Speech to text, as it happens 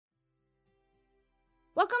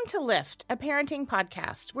Welcome to Lift, a parenting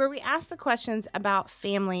podcast where we ask the questions about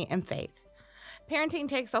family and faith. Parenting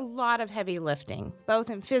takes a lot of heavy lifting, both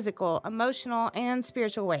in physical, emotional, and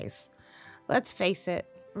spiritual ways. Let's face it,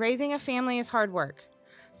 raising a family is hard work.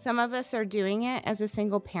 Some of us are doing it as a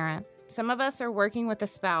single parent. Some of us are working with a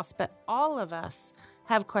spouse, but all of us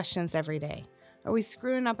have questions every day. Are we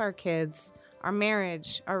screwing up our kids, our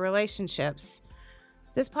marriage, our relationships?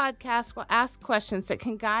 This podcast will ask questions that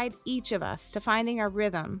can guide each of us to finding our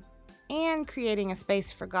rhythm and creating a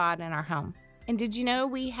space for God in our home. And did you know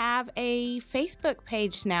we have a Facebook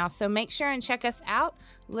page now? So make sure and check us out,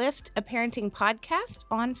 Lift, a Parenting Podcast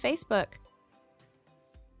on Facebook.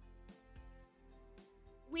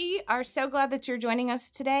 We are so glad that you're joining us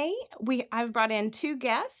today. I've brought in two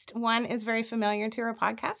guests. One is very familiar to our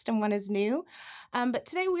podcast and one is new. But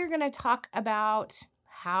today we're going to talk about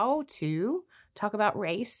how to talk about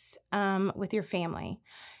race with your family.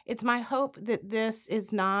 It's my hope that this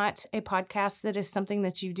is not a podcast that is something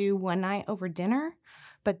that you do one night over dinner,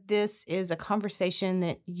 but this is a conversation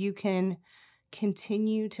that you can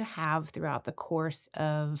continue to have throughout the course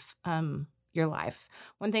of your life.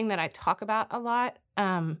 One thing that I talk about a lot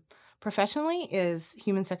professionally is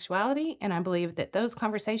human sexuality, and I believe that those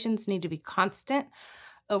conversations need to be constant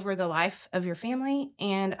over the life of your family,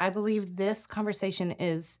 and I believe this conversation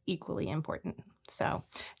is equally important. So,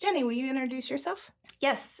 Jenny, will you introduce yourself?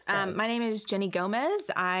 Yes. My name is Jenny Gomez.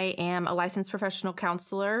 I am a licensed professional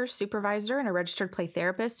counselor supervisor and a registered play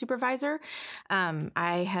therapist supervisor.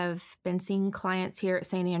 I have been seeing clients here at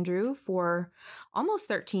St. Andrew for almost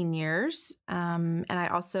 13 years. And I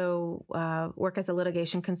also work as a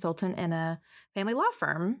litigation consultant in a family law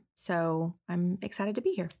firm. So I'm excited to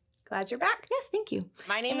be here. Glad you're back. Yes, thank you.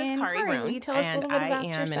 My name is Kari Roan, will you tell us a little bit about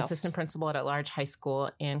yourself? I am an assistant principal at a large high school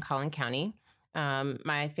in Collin County.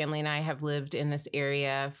 My family and I have lived in this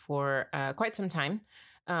area for quite some time.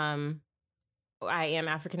 I am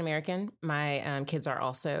African American. My kids are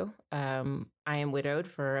also. I am widowed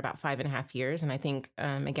for about 5.5 years. And I think,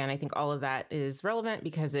 I think all of that is relevant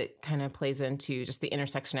because it kind of plays into just the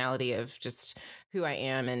intersectionality of just who I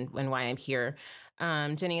am and why I'm here.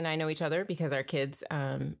 Jenny and I know each other because our kids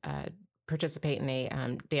participate in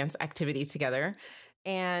a dance activity together.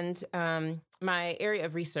 And my area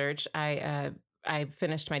of research, I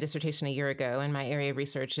finished my dissertation a year ago, and my area of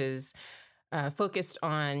research is focused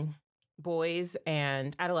on boys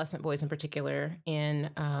and adolescent boys in particular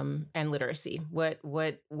in and literacy. What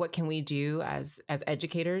can we do as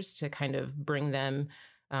educators to kind of bring them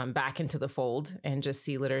back into the fold and just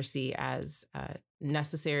see literacy as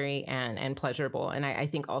necessary and pleasurable? And I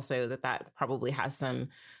think also that probably has some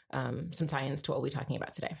tie-ins to what we're talking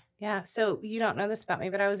about today. Yeah. So you don't know this about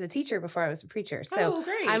me, but I was a teacher before I was a preacher. So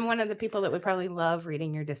great. I'm one of the people that would probably love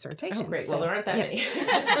reading your dissertation. Oh, great. So, well, there aren't that many.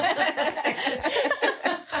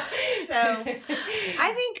 So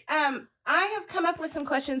I think I have come up with some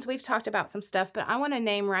questions. We've talked about some stuff, but I want to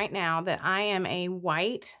name right now that I am a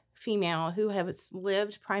white female who has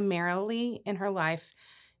lived primarily in her life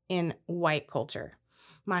in white culture.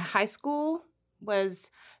 My high school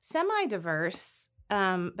was semi-diverse,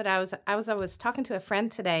 but I was talking to a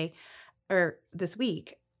friend today or this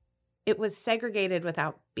week. It was segregated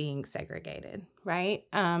without being segregated, right?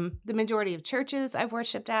 The majority of churches I've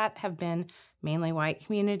worshiped at have been mainly white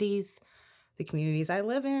communities. The communities I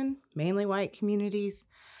live in, mainly white communities.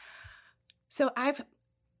 So I've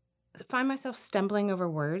find myself stumbling over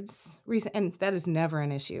words, and that is never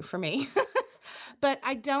an issue for me. But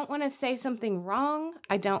I don't want to say something wrong.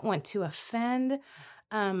 I don't want to offend,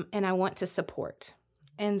 and I want to support.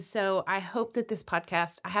 And so I hope that this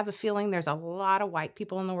podcast, I have a feeling there's a lot of white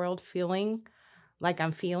people in the world feeling like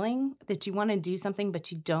I'm feeling, that you want to do something,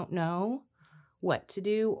 but you don't know what to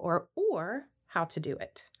do or how to do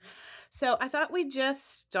it. So I thought we'd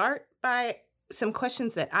just start by some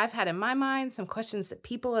questions that I've had in my mind, some questions that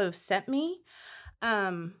people have sent me.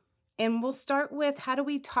 And we'll start with, how do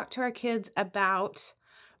we talk to our kids about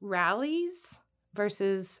rallies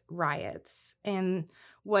versus riots and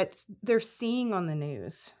what they're seeing on the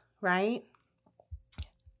news, right?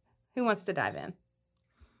 Who wants to dive in?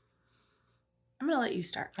 I'm going to let you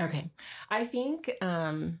start. Okay. I think,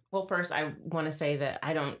 first I want to say that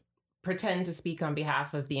I don't pretend to speak on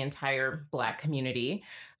behalf of the entire Black community.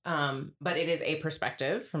 But it is a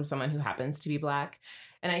perspective from someone who happens to be Black.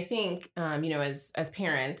 And I think, as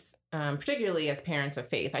parents, particularly as parents of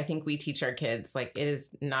faith, I think we teach our kids, like, it is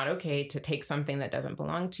not okay to take something that doesn't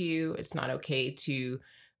belong to you. It's not okay to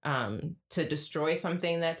destroy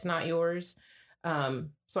something that's not yours.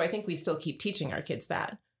 So I think we still keep teaching our kids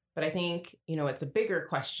that. But I think, it's a bigger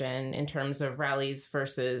question in terms of rallies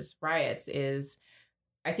versus riots is,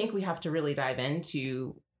 I think we have to really dive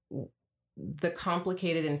into the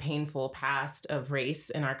complicated and painful past of race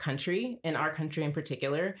in our country in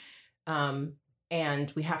particular.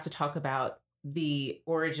 And we have to talk about the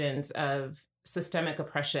origins of systemic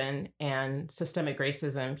oppression and systemic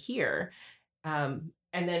racism here.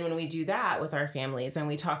 And then when we do that with our families and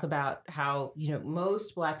we talk about how,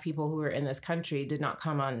 most Black people who are in this country did not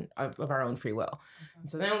come on of our own free will. Mm-hmm.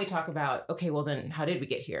 So then we talk about, okay, well then how did we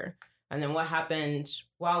get here? And then what happened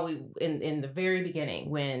while in the very beginning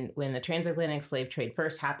when the transatlantic slave trade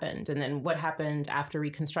first happened, and then what happened after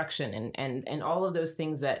Reconstruction and all of those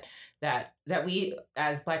things that we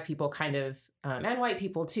as Black people kind of, and white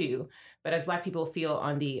people too, but as Black people feel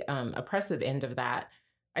on the oppressive end of that,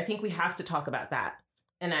 I think we have to talk about that.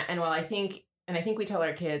 And while I think we tell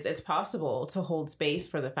our kids it's possible to hold space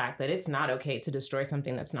for the fact that it's not okay to destroy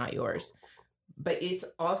something that's not yours. But it's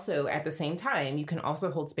also, at the same time, you can also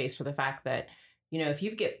hold space for the fact that, if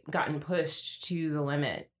you've gotten pushed to the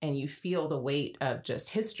limit and you feel the weight of just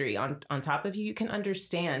history on top of you, you can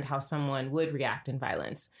understand how someone would react in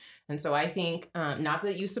violence. And so I think, not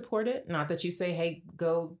that you support it, not that you say, hey,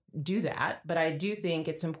 go do that, but I do think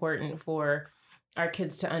it's important for our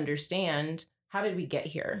kids to understand, how did we get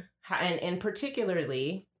here? And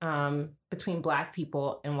particularly between Black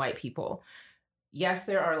people and white people. Yes,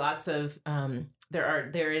 there are lots of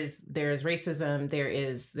there is racism, there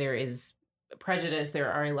is prejudice,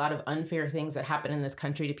 there are a lot of unfair things that happen in this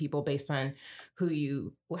country to people based on how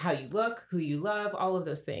you look, who you love, all of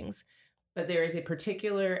those things. But there is a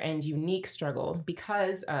particular and unique struggle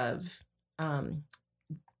because of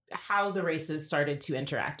how the races started to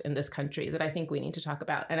interact in this country that I think we need to talk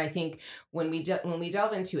about. And I think when we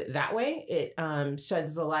delve into it that way, it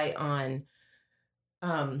sheds the light on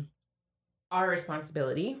our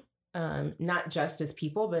responsibility, not just as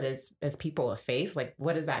people, but as people of faith. Like,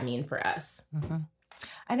 what does that mean for us? Mm-hmm.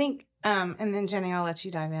 I think, and then Jenny, I'll let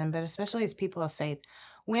you dive in, but especially as people of faith,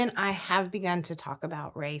 when I have begun to talk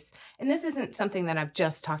about race, and this isn't something that I've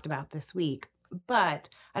just talked about this week, but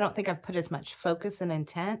I don't think I've put as much focus and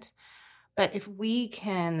intent. But if we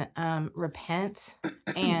can repent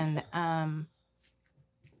and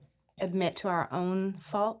admit to our own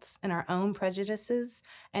faults and our own prejudices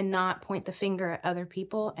and not point the finger at other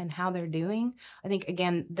people and how they're doing, I think,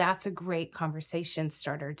 again, that's a great conversation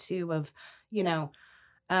starter too of,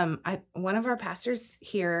 one of our pastors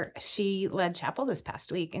here, she led chapel this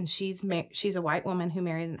past week, and she's a white woman who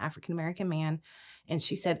married an African-American man. And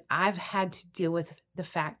she said, I've had to deal with the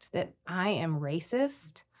fact that I am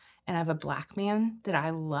racist and I have a Black man that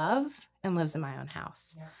I love and lives in my own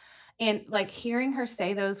house. Yeah. And like hearing her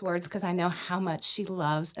say those words, because I know how much she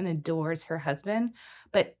loves and adores her husband,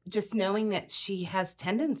 but just knowing that she has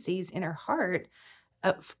tendencies in her heart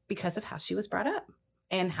because of how she was brought up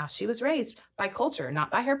and how she was raised by culture,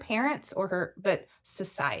 not by her parents but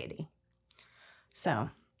society.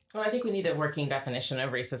 So. Well, I think we need a working definition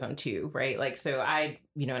of racism too, right? Like, so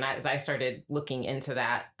as I started looking into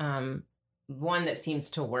that, one that seems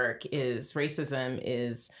to work is racism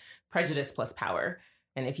is prejudice plus power.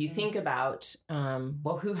 And if you think about,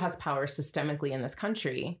 who has power systemically in this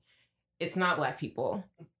country, it's not Black people.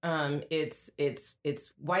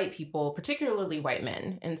 It's white people, particularly white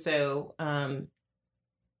men. And so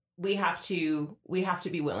we have to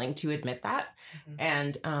be willing to admit that. Mm-hmm.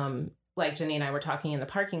 And like Jenny and I were talking in the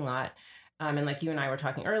parking lot, and like you and I were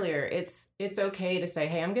talking earlier, it's okay to say,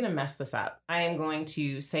 hey, I'm going to mess this up. I am going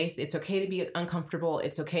to say it's okay to be uncomfortable.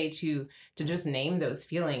 It's okay to just name those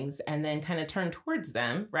feelings and then kind of turn towards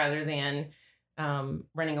them rather than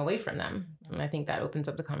running away from them. And I think that opens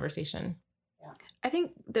up the conversation. Yeah. I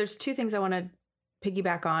think there's two things I want to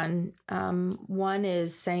piggyback on. One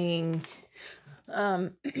is saying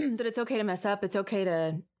that it's okay to mess up. It's okay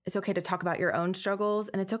to talk about your own struggles,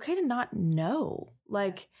 and it's okay to not know.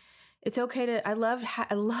 Like, it's okay to, I loved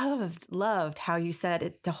how you said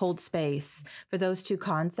it, to hold space for those two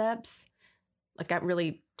concepts. Like, that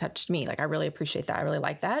really touched me. Like, I really appreciate that. I really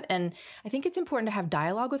like that. And I think it's important to have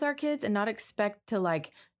dialogue with our kids and not expect to like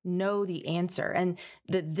know the answer and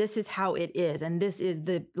that this is how it is. And this is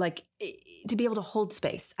to be able to hold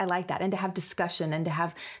space. I like that. And to have discussion and to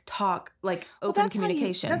have talk, like open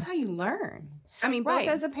communication. That's how you learn. I mean, both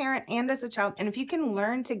as a parent and as a child. And if you can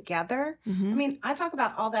learn together, mm-hmm. I mean, I talk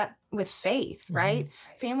about all that with faith, right?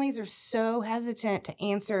 Mm-hmm. Families are so hesitant to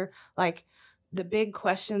answer like the big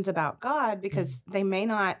questions about God because mm-hmm. they may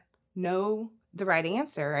not know the right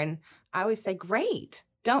answer. And I always say, great,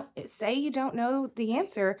 don't say you don't know the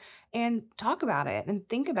answer and talk about it and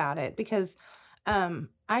think about it. Because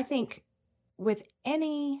I think with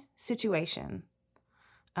any situation,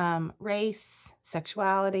 race,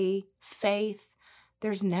 sexuality, faith,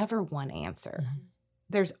 there's never one answer. Mm-hmm.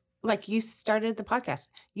 There's, like you started the podcast,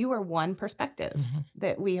 you are one perspective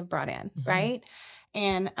that we have brought in, right?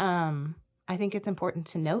 And I think it's important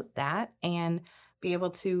to note that and be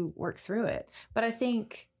able to work through it. But I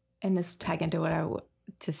think, and this tag into what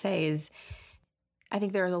to say is, I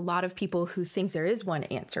think there are a lot of people who think there is one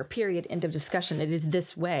answer, period, end of discussion. It is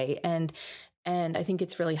this way. And I think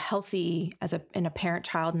it's really healthy in a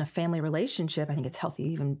parent-child and a family relationship. I think it's healthy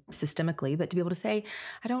even systemically, but to be able to say,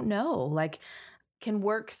 I don't know, like, can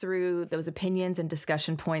work through those opinions and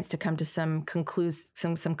discussion points to come to some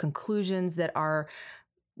conclusions that are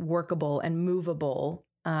workable and movable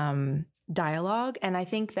dialogue. And I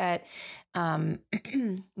think that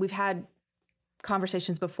we've had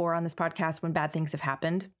conversations before on this podcast when bad things have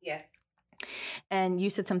happened. Yes. And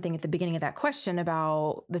you said something at the beginning of that question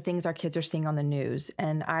about the things our kids are seeing on the news.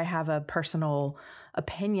 And I have a personal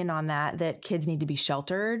opinion on that kids need to be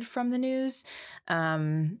sheltered from the news.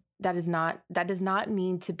 That does not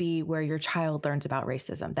mean to be where your child learns about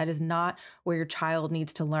racism. That is not where your child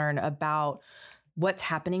needs to learn about what's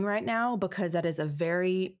happening right now, because that is a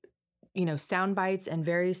very, sound bites and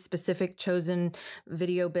very specific chosen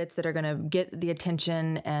video bits that are going to get the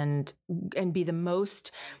attention and be the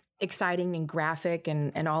most exciting and graphic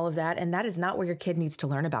and all of that. And that is not where your kid needs to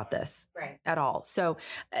learn about this at all. So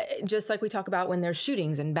just like we talk about when there's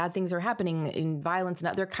shootings and bad things are happening in violence and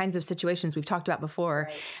other kinds of situations we've talked about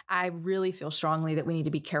before, I really feel strongly that we need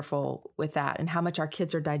to be careful with that and how much our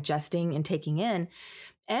kids are digesting and taking in.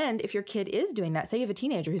 And if your kid is doing that, say you have a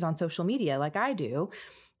teenager who's on social media like I do,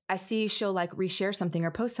 I see she'll like reshare something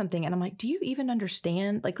or post something. And I'm like, do you even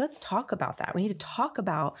understand? Like, let's talk about that. We need to talk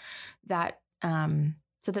about that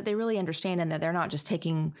so that they really understand and that they're not just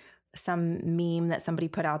taking some meme that somebody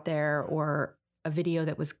put out there or a video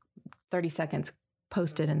that was 30 seconds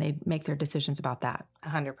posted and they make their decisions about that.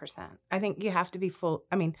 100%. I think you have to be full.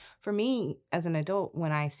 I mean, for me as an adult,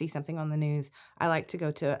 when I see something on the news, I like to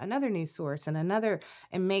go to another news source and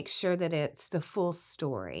make sure that it's the full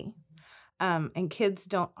story. And kids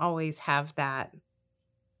don't always have that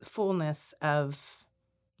fullness of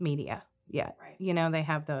media yet. Right. They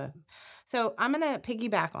have so I'm going to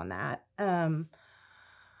piggyback on that.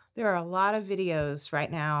 There are a lot of videos right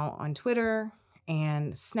now on Twitter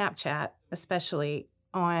and Snapchat, especially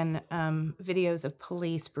on videos of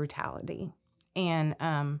police brutality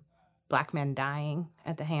and Black men dying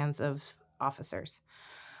at the hands of officers.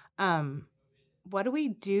 What do we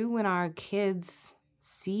do when our kids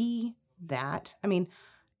see that? I mean,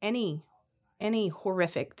 any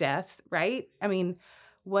horrific death, right? I mean,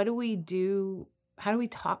 what do we do? How do we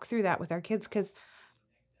talk through that with our kids? Because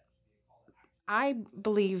I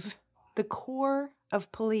believe the core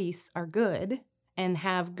of police are good and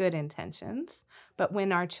have good intentions. But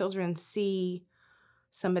when our children see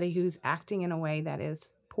somebody who's acting in a way that is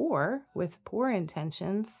poor, with poor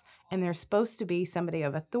intentions, and they're supposed to be somebody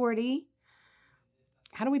of authority,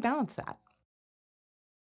 how do we balance that?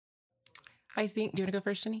 I think, do you want to go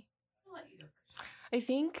first, Jenny? I'll let you go first. I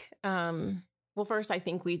think, well, first, I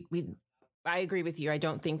think I agree with you. I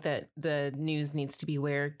don't think that the news needs to be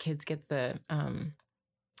where kids get the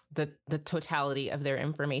totality of their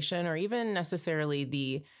information or even necessarily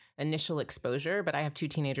the initial exposure. But I have 2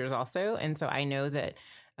 teenagers also. And so I know that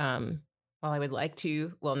while I would like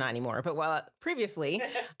to, well, not anymore, but previously,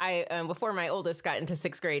 before my oldest got into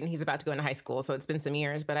 6th grade and he's about to go into high school, so it's been some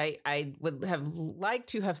years, but I would have liked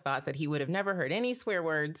to have thought that he would have never heard any swear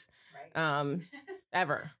words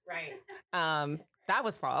ever. Right. That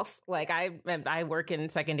was false. Like I work in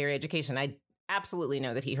secondary education. I absolutely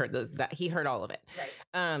know that he heard all of it.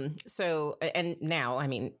 Right. So, and now, I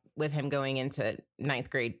mean, with him going into 9th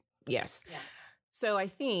grade, yes. Yeah. So I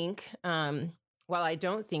think, while I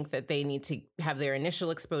don't think that they need to have their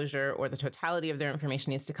initial exposure or the totality of their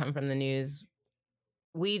information needs to come from the news,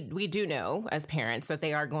 we do know as parents that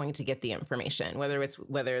they are going to get the information,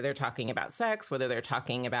 whether they're talking about sex, whether they're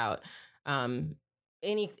talking about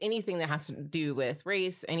anything that has to do with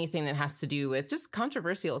race, anything that has to do with just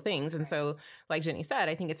controversial things. And so, like Jenny said,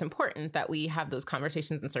 I think it's important that we have those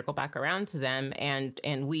conversations and circle back around to them and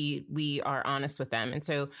we are honest with them. And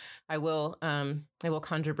so I will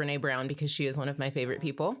conjure Brene Brown because she is one of my favorite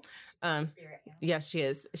people. Yes, she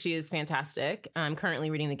is. She is fantastic. I'm currently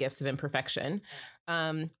reading The Gifts of Imperfection.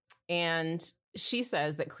 And she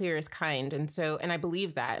says that clear is kind. And I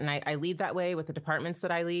believe that. And I lead that way with the departments that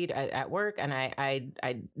I lead at work. And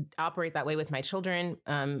I operate that way with my children,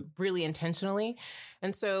 really intentionally.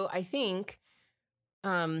 And so I think,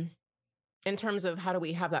 in terms of how do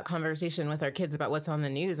we have that conversation with our kids about what's on the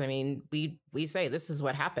news? I mean, we say this is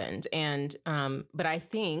what happened. And, but I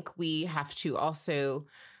think we have to also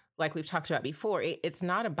like we've talked about before, it's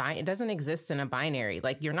not it doesn't exist in a binary.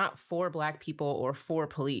 Like you're not for Black people or for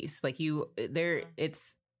police. Like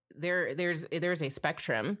there's a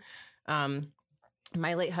spectrum.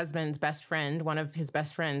 My late husband's best friend, one of his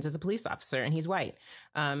best friends, is a police officer, and he's white.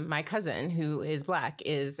 My cousin, who is Black,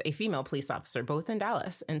 is a female police officer, both in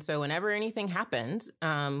Dallas. And so whenever anything happens,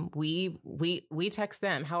 we text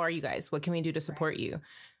them, "How are you guys? What can we do to support you?"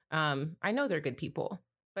 I know they're good people,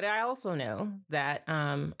 but I also know that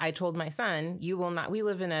I told my son, "You will not." We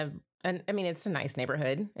live in it's a nice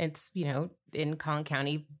neighborhood. It's in Collin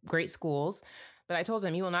County, great schools. But I told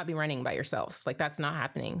him, you will not be running by yourself. Like, that's not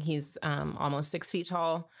happening. He's almost 6 feet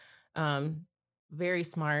tall, very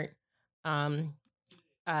smart,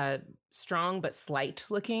 strong but slight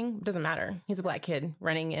looking. Doesn't matter. He's a Black kid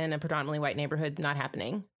running in a predominantly white neighborhood. Not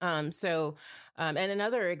happening. And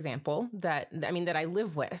another example that I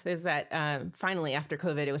live with is that finally after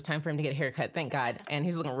COVID, it was time for him to get a haircut. Thank God. And he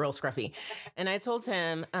was looking real scruffy. And I told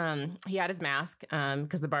him he had his mask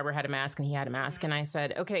because the barber had a mask and he had a mask. And I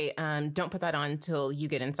said, okay, don't put that on until you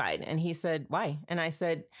get inside. And he said, why? And I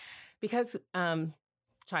said, because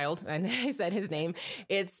child, and I said his name,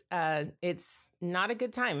 it's not a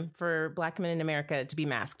good time for Black men in America to be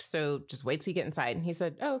masked. So just wait till you get inside. And he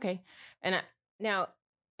said, oh, okay. And now,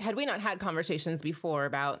 had we not had conversations before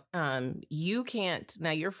about you can't, now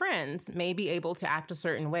your friends may be able to act a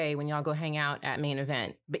certain way when y'all go hang out at main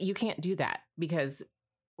event, but you can't do that because,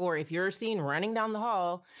 or if you're seen running down the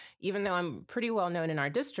hall, even though I'm pretty well known in our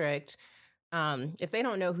district, if they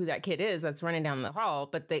don't know who that kid is that's running down the hall,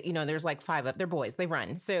 but they, there's like 5 up, they're boys, they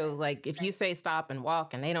run. So like if you say stop and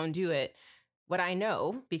walk and they don't do it, what I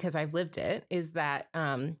know, because I've lived it, is that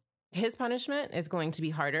his punishment is going to be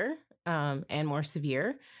harder and more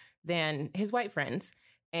severe than his white friends.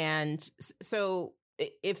 And so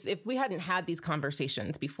if we hadn't had these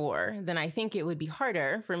conversations before, then I think it would be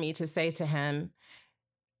harder for me to say to him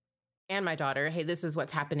and my daughter, hey, this is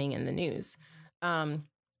what's happening in the news.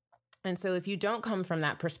 And so if you don't come from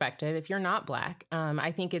that perspective, if you're not Black,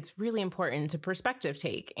 I think it's really important to perspective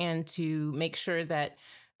take and to make sure that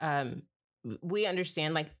we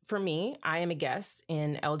understand, like for me, I am a guest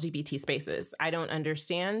in LGBT spaces. I don't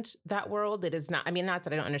understand that world. It is not, not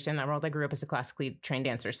that I don't understand that world. I grew up as a classically trained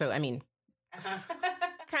dancer. So, kind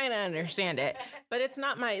of understand it, but it's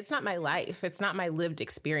not my life. It's not my lived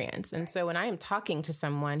experience. And so when I am talking to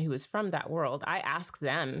someone who is from that world, I ask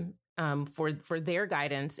them for their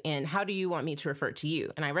guidance in how do you want me to refer to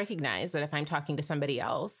you? And I recognize that if I'm talking to somebody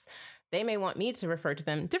else, they may want me to refer to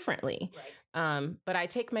them differently. Right. But I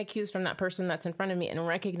take my cues from that person that's in front of me and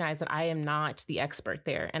recognize that I am not the expert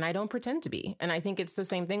there. And I don't pretend to be. And I think it's the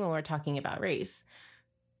same thing when we're talking about race.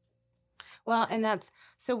 Well, and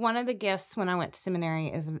so one of the gifts when I went to seminary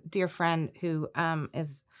is a dear friend who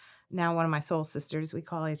is now one of my soul sisters, we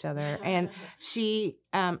call each other. And she,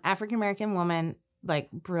 African-American woman,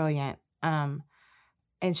 like brilliant.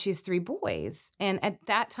 And she has 3 boys. And at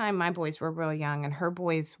that time, my boys were real young and her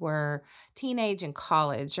boys were teenage and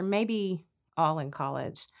college, or maybe all in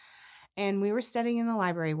college. And we were studying in the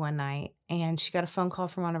library one night and she got a phone call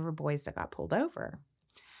from one of her boys that got pulled over.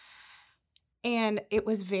 And it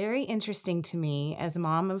was very interesting to me as a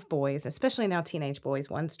mom of boys, especially now teenage boys,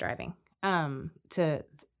 one's driving, to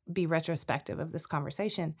be retrospective of this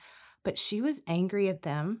conversation. But she was angry at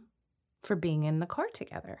them for being in the car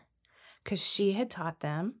together. Because she had taught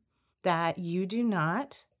them that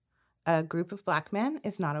a group of Black men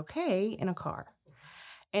is not okay in a car.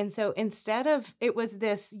 And so instead of, it was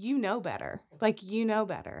this, better,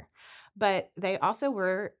 but they also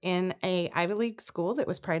were in a Ivy League school that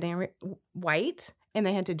was primarily white, and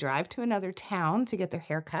they had to drive to another town to get their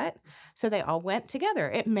hair cut. So they all went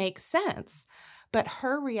together. It makes sense. But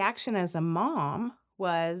her reaction as a mom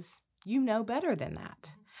was, better than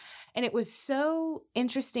that. And it was so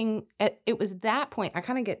interesting. It was that point.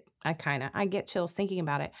 I get chills thinking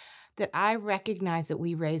about it, that I recognize that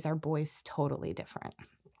we raise our boys totally different.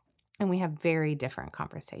 And we have very different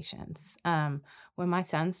conversations. When my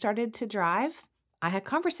son started to drive, I had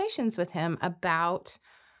conversations with him about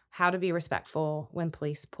how to be respectful when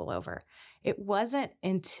police pull over. It wasn't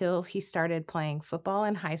until he started playing football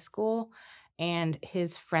in high school and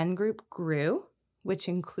his friend group grew, which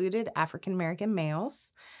included African-American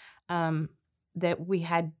males, that we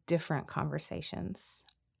had different conversations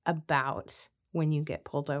about when you get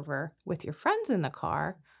pulled over with your friends in the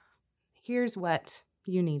car, here's what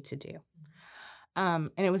you need to do. And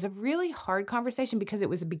it was a really hard conversation because it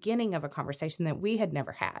was the beginning of a conversation that we had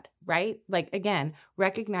never had, right? Like, again,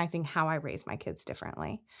 recognizing how I raise my kids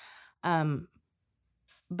differently.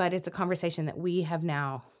 But it's a conversation that we have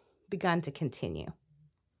now begun to continue.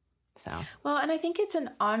 So, well, and I think it's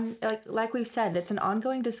like we've said, it's an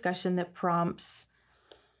ongoing discussion that prompts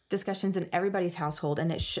discussions in everybody's household,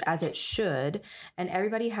 and as it should, and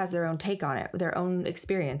everybody has their own take on it, their own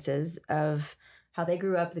experiences of how they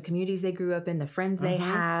grew up, the communities they grew up in, the friends they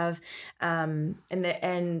have, and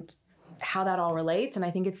how that all relates. And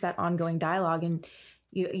I think it's that ongoing dialogue. And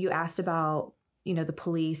you asked about, the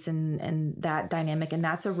police and that dynamic, and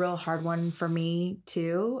that's a real hard one for me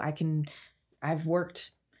too. I've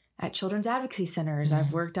worked at children's advocacy centers.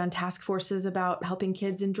 I've worked on task forces about helping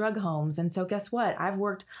kids in drug homes. And so guess what? I've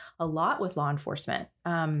worked a lot with law enforcement,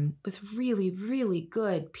 with really, really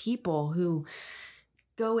good people who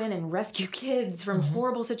go in and rescue kids from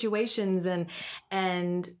horrible situations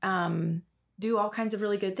and do all kinds of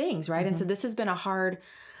really good things. Right. And so this has been a hard,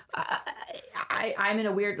 I'm in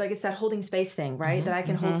a weird, like it's that holding space thing, right? That I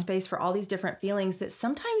can hold space for all these different feelings that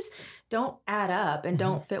sometimes don't add up and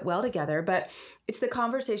don't fit well together. But it's the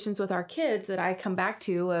conversations with our kids that I come back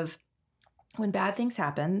to of when bad things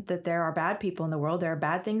happen, that there are bad people in the world. There are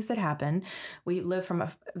bad things that happen. We live in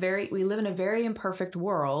a very imperfect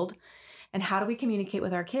world. And how do we communicate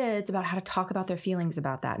with our kids about how to talk about their feelings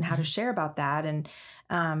about that and how to share about that? And,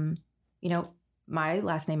 my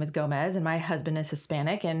last name is Gomez and my husband is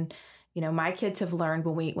Hispanic. And, my kids have learned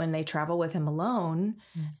when they travel with him alone,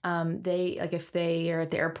 if they are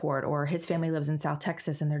at the airport or his family lives in South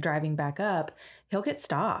Texas and they're driving back up, he'll get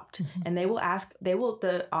stopped and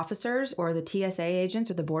the officers or the TSA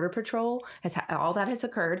agents or the Border Patrol all that has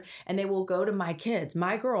occurred. And they will go to my kids,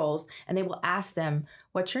 my girls, and they will ask them,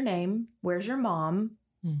 what's your name? Where's your mom?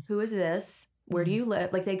 Who is this? Where do you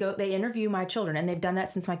live? Like they interview my children, and they've done that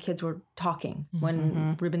since my kids were talking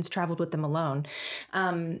when Ruben's traveled with them alone.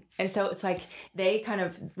 And so it's like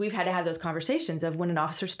we've had to have those conversations of when an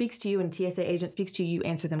officer speaks to you and a TSA agent speaks to you, you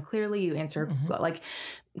answer them clearly, you answer like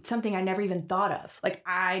something I never even thought of. Like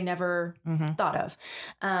I never thought of.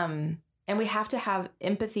 And we have to have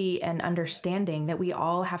empathy and understanding that we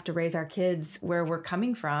all have to raise our kids where we're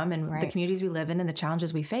coming from and the communities we live in and the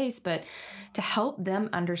challenges we face, but to help them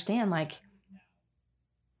understand, like,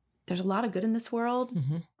 there's a lot of good in this world,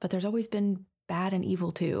 but there's always been bad and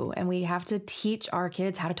evil too. And we have to teach our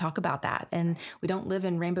kids how to talk about that. And we don't live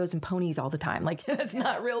in rainbows and ponies all the time. Like that's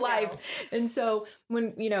not real life. And so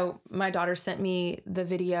when, my daughter sent me the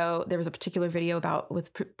video, there was a particular video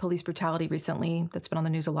with police brutality recently that's been on the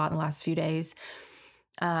news a lot in the last few days,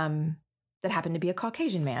 that happened to be a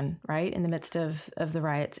Caucasian man, right, in the midst of the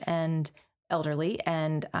riots and elderly.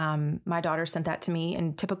 And my daughter sent that to me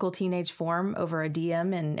in typical teenage form over a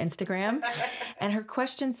DM and Instagram. And her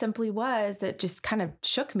question simply was, that just kind of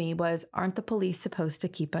shook me, was, aren't the police supposed to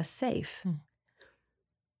keep us safe?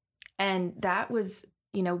 And that was,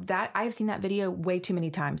 that I've seen that video way too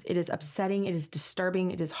many times. It is upsetting. It is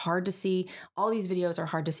disturbing. It is hard to see. All these videos are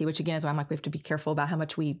hard to see, which again is why I'm like, we have to be careful about how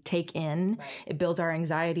much we take in. Right. It builds our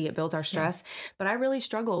anxiety. It builds our stress. But I really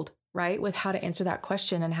struggled, right, with how to answer that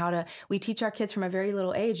question and we teach our kids from a very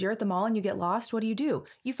little age. You're at the mall and you get lost. What do?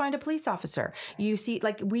 You find a police officer. You see,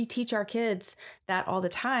 like we teach our kids that all the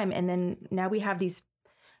time. And then now we have these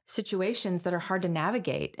situations that are hard to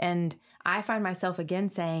navigate. And I find myself again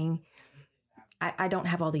saying, I don't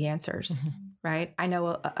have all the answers, right? I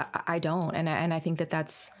know I don't. And I think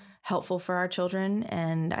that's helpful for our children.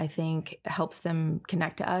 And I think helps them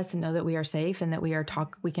connect to us and know that we are safe and that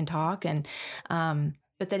we can talk. And,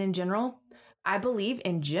 but that in general, I believe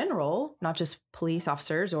in general, not just police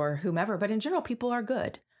officers or whomever, but in general, people are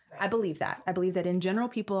good. Right. I believe that. I believe that in general,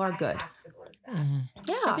 people are good.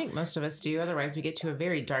 Yeah. I think most of us do. Otherwise we get to a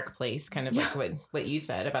very dark place, kind of like what you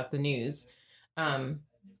said about the news. There's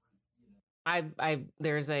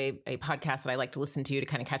a podcast that I like to listen to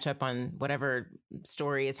kind of catch up on whatever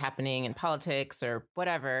story is happening in politics or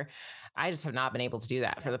whatever. I just have not been able to do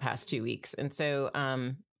that for the past 2 weeks. And so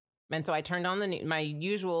I turned on my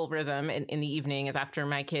usual rhythm in the evening is after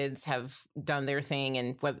my kids have done their thing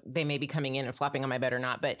and they may be coming in and flopping on my bed or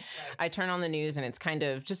not, but I turn on the news and it's kind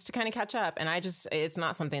of just to kind of catch up. And it's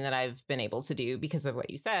not something that I've been able to do because of what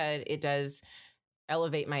you said. It does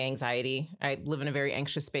elevate my anxiety. I live in a very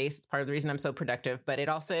anxious space. It's part of the reason I'm so productive, but it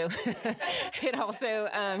also has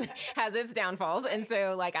its downfalls. And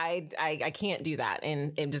so like, I can't do that.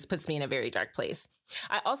 And it just puts me in a very dark place.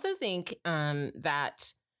 I also think,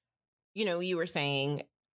 that, you were saying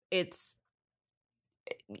it's,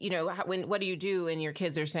 what do you do? And your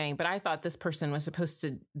kids are saying, but I thought this person was supposed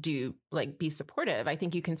to be supportive. I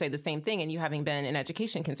think you can say the same thing. And you having been in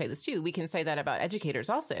education can say this too. We can say that about educators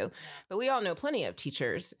also, but we all know plenty of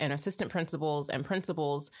teachers and assistant principals and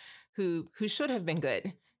principals who should have been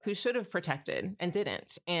good, who should have protected and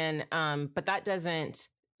didn't. And, but that doesn't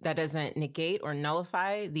negate or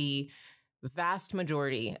nullify the vast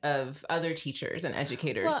majority of other teachers and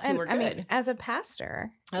educators who are good. I mean, as a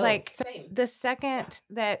pastor, same. The second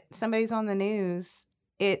that somebody's on the news,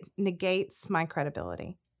 it negates my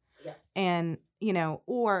credibility. Yes. And,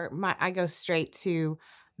 I go straight to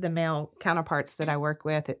the male counterparts that I work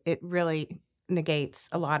with. It really negates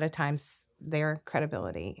a lot of times their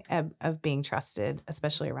credibility of being trusted,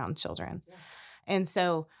 especially around children. Yes. And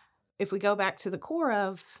so if we go back to the core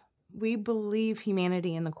of, we believe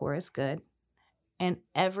humanity in the core is good. And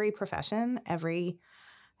every profession,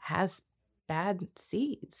 has bad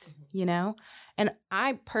seeds, And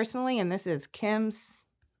I personally, and this is Kim's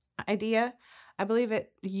idea, I believe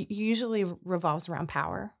it usually revolves around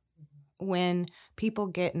power. When people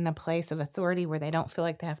get in a place of authority where they don't feel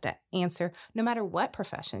like they have to answer, no matter what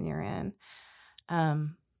profession you're in,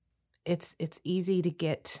 it's easy to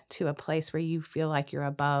get to a place where you feel like you're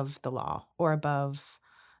above the law or above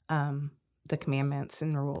the commandments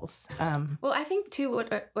and rules. Well, I think too,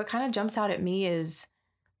 what kind of jumps out at me is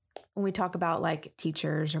when we talk about like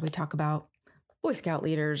teachers, or we talk about Boy Scout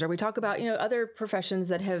leaders, or we talk about, other professions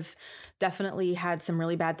that have definitely had some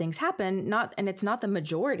really bad things happen. And it's not the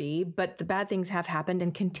majority, but the bad things have happened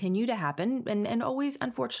and continue to happen and always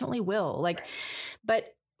unfortunately will.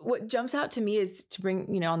 But what jumps out to me is to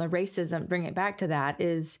bring, on the racism, bring it back to that,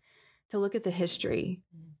 is to look at the history,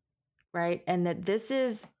 right? And that this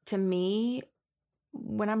is, to me,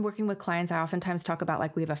 when I'm working with clients, I oftentimes talk about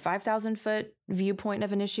like we have a 5,000 foot viewpoint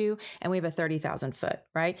of an issue and we have a 30,000 foot,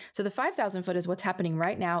 right? So the 5,000 foot is what's happening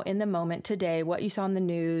right now in the moment today, what you saw in the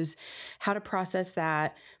news, how to process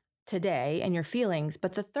that today and your feelings.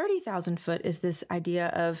 But the 30,000 foot is this idea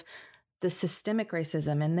of the systemic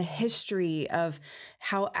racism and the history of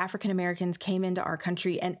how African Americans came into our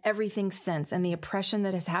country and everything since, and the oppression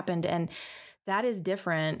that has happened. And that is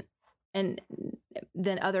different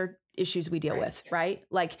than other issues we deal with, yes. Right?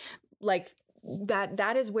 Like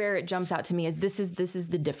that is where it jumps out to me, is this is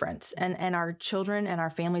the difference. And our children and our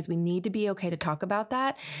families, we need to be okay to talk about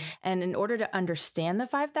that. And in order to understand the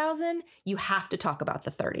 5,000, you have to talk about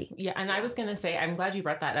the 30. Yeah. And I was going to say, I'm glad you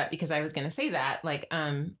brought that up, because I was going to say that,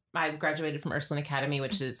 I graduated from Ursuline Academy,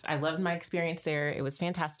 which is, I loved my experience there. It was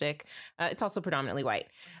fantastic. It's also predominantly white.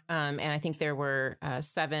 And I think there were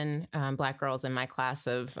 7 Black girls in my class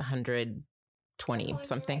of 120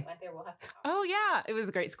 something. Oh yeah. It was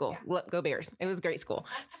a great school. Yeah. Go Bears. It was a great school.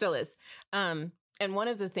 Still is. And one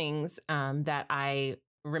of the things that I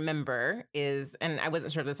remember is, and I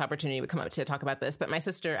wasn't sure if this opportunity would come up to talk about this, but my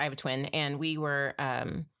sister, I have a twin, and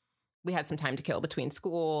we had some time to kill between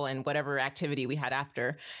school and whatever activity we had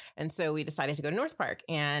after. And so we decided to go to North Park,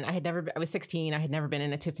 and I was 16. I had never been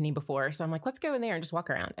in a Tiffany before. So I'm like, let's go in there and just walk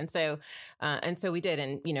around. And so we did.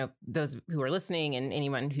 And, those who are listening and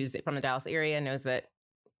anyone who's from the Dallas area knows that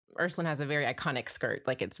Ursuline has a very iconic skirt.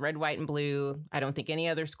 Like, it's red, white, and blue. I don't think any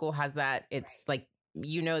other school has that. It's like,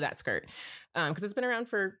 that skirt, because it's been around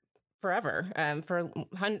for forever,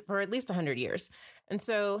 for at least 100 years. And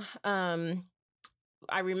so,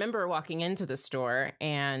 I remember walking into the store,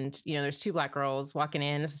 and, there's 2 Black girls walking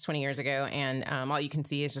in. This is 20 years ago. And all you can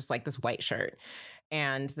see is just like this white shirt.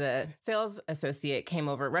 And the sales associate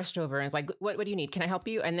rushed over and was like, what do you need? Can I help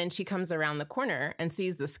you? And then she comes around the corner and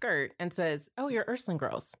sees the skirt and says, oh, you're Ursuline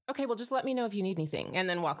girls. Okay, well, just let me know if you need anything. And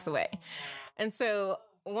then walks away. And so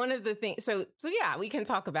one of the things, so yeah, we can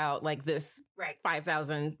talk about like this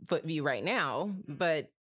 5,000 foot view right now, but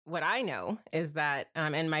what I know is that,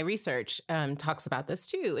 and my research talks about this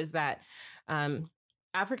too, is that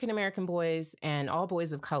African-American boys and all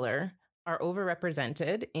boys of color are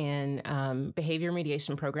overrepresented in behavior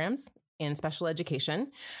mediation programs in special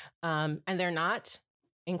education. And they're not,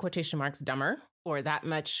 in quotation marks, dumber or that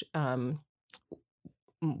much,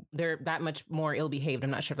 they're that much more ill-behaved.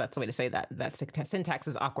 I'm not sure if that's the way to say that. That syntax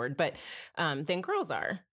is awkward, but than girls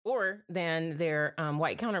are, or than their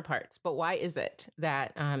white counterparts. But why is it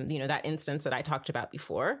that, that instance that I talked about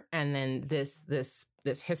before, and then this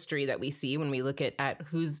history that we see when we look at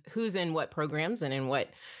who's in what programs and in what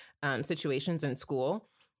situations in school,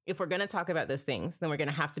 if we're going to talk about those things, then we're going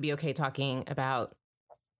to have to be okay talking about,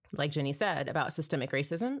 like Jenny said, about systemic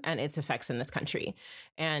racism and its effects in this country,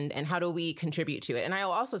 and how do we contribute to it. And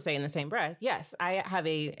I'll also say in the same breath, yes, I have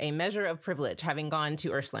a measure of privilege having gone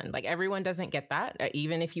to Ursuline. Like, everyone doesn't get that.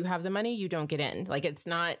 Even if you have the money, you don't get in. Like, it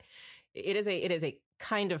is a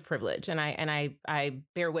kind of privilege. And I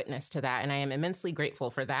bear witness to that. And I am immensely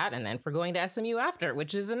grateful for that. And then for going to SMU after,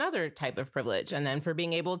 which is another type of privilege. And then for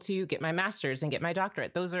being able to get my master's and get my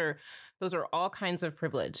doctorate. Those are all kinds of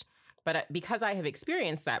privilege. But because I have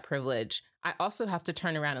experienced that privilege, I also have to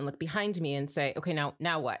turn around and look behind me and say, okay,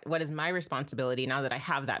 now what? What is my responsibility now that I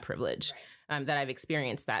have that privilege, that I've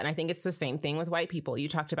experienced that? And I think it's the same thing with white people. You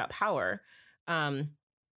talked about power.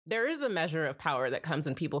 There is a measure of power that comes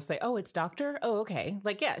when people say, oh, it's doctor. Oh, okay.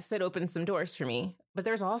 Like, yes, it opens some doors for me. But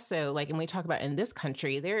there's also, like, and we talk about in this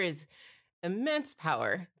country, there is immense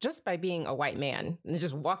power just by being a white man and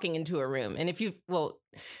just walking into a room. And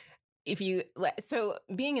so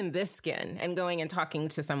being in this skin and going and talking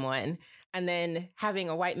to someone and then having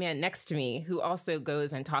a white man next to me who also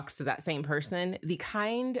goes and talks to that same person, the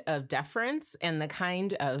kind of deference and the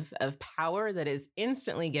kind of power that is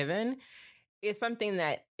instantly given is something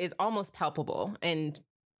that is almost palpable. And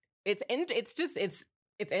it's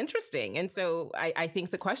interesting. And so I think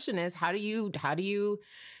the question is, how do you,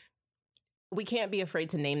 we can't be afraid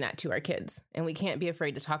to name that to our kids, and we can't be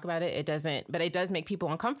afraid to talk about it. But it does make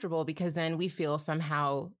people uncomfortable, because then we feel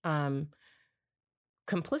somehow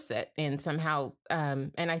complicit and somehow,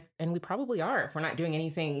 and we probably are if we're not doing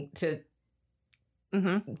anything to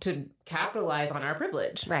capitalize on our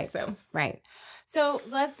privilege. Right. So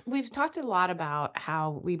we've talked a lot about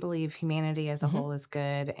how we believe humanity as a whole is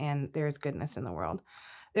good and there's goodness in the world.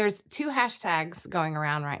 There's 2 hashtags going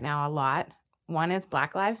around right now a lot. One is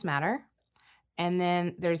Black Lives Matter. And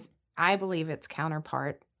then I believe its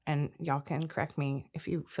counterpart, and y'all can correct me if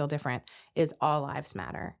you feel different, is All Lives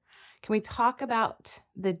Matter. Can we talk about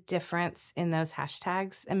the difference in those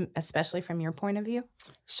hashtags, and especially from your point of view?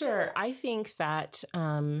 Sure. I think that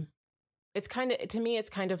it's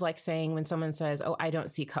kind of like saying when someone says, oh, I don't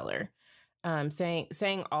see color,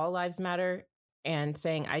 saying all lives matter and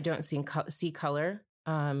saying I don't see color,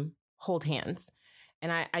 hold hands.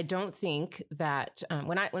 And I don't think that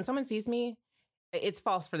when someone sees me, it's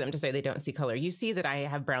false for them to say they don't see color. You see that I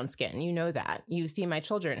have brown skin. You know that. You see my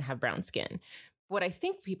children have brown skin. What I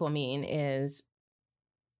think people mean is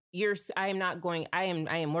I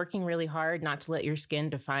am working really hard not to let your skin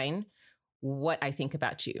define what I think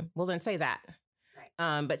about you. Well, then say that.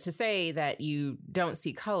 Right. But to say that you don't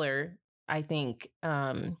see color, I think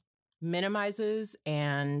minimizes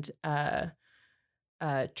and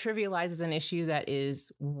trivializes an issue that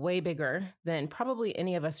is way bigger than probably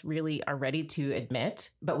any of us really are ready to admit,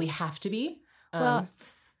 but we have to be. Well,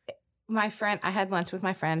 I had lunch with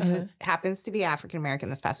my friend who happens to be African-American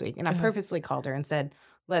this past week, and I purposely called her and said,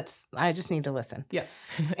 I just need to listen. Yeah.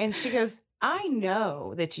 And she goes, I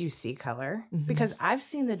know that you see color because I've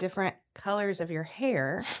seen the different colors of your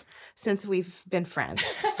hair since we've been friends.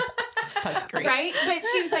 That's great. Right? But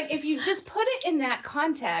she was like, if you just put it in that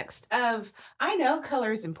context of, I know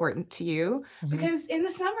color is important to you because in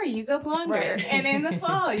the summer you go blonder and in the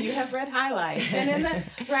fall you have red highlights and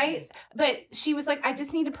right? But she was like, I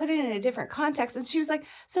just need to put it in a different context. And she was like,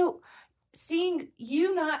 so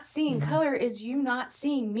not seeing color is you not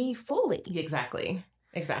seeing me fully. Exactly.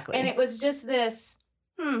 And it was just this,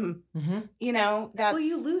 you know, that's... Well,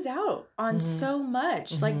 you lose out on so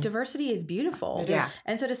much. Like, diversity is beautiful. Yeah.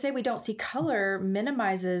 And so to say we don't see color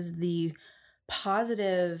minimizes the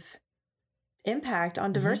positive impact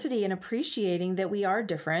on diversity and appreciating that we are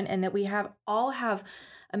different and that we all have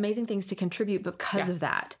amazing things to contribute because of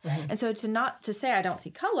that. And so to say I don't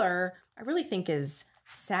see color, I really think is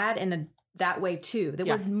sad in that way too,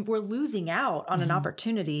 that we're losing out on an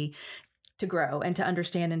opportunity to grow and to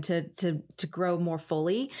understand and to grow more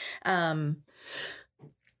fully. But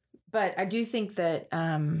I do think that,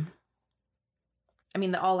 the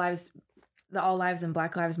all lives and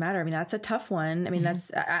Black Lives Matter. I mean, that's a tough one. I mean,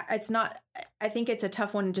 I think it's a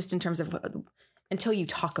tough one just in terms of until you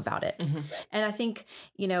talk about it. And I think,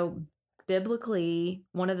 biblically,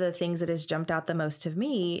 one of the things that has jumped out the most to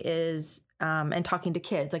me is, and talking to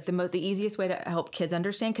kids, like the easiest way to help kids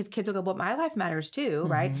understand, because kids will go, well, my life matters too,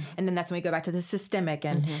 right? And then that's when we go back to the systemic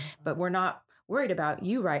but we're not worried about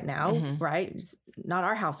you right now, right? It's not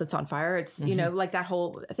our house that's on fire. It's, like that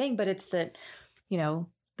whole thing, but it's that, the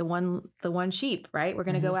one sheep, right? We're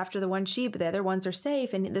going to go after the one sheep. The other ones are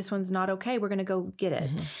safe and this one's not okay. We're going to go get it.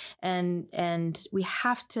 And we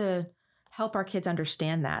have to help our kids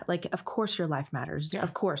understand that. Like, of course your life matters,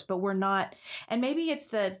 of course, but we're not. And maybe it's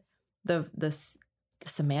the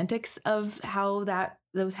semantics of how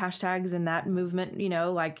those hashtags and that movement,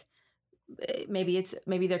 like maybe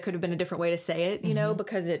there could have been a different way to say it,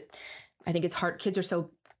 because I think it's hard. Kids are so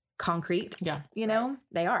concrete,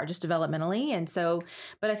 they are just developmentally. And so,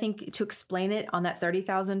 but I think to explain it on that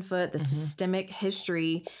 30,000 foot, the systemic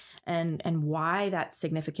history and why that's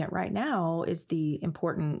significant right now is the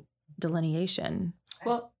important delineation.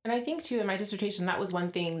 Well, and I think too, in my dissertation, that was one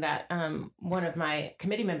thing that one of my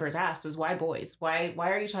committee members asked is why boys? Why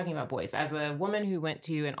are you talking about boys? As a woman who went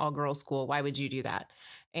to an all-girls school, why would you do that?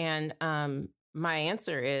 And my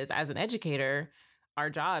answer is, as an educator, our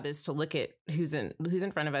job is to look at who's in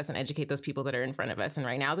front of us and educate those people that are in front of us. And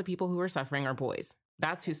right now, the people who are suffering are boys.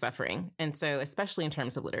 That's who's suffering. And so, especially in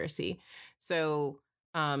terms of literacy. So,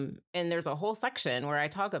 and there's a whole section where I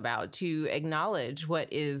talk about to acknowledge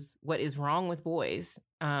what is wrong with boys,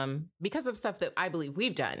 because of stuff that I believe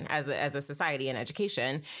we've done as a society and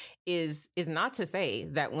education, is not to say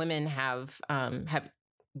that women have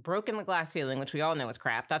broken the glass ceiling, which we all know is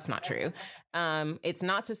crap. That's not true. It's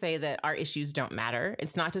not to say that our issues don't matter.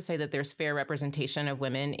 It's not to say that there's fair representation of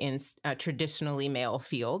women in traditionally male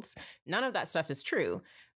fields. None of that stuff is true.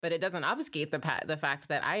 But it doesn't obfuscate the fact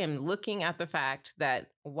that I am looking at the fact that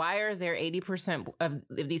why are there 80% of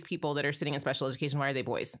these people that are sitting in special education, why are they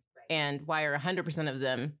boys? Right. And why are 100% of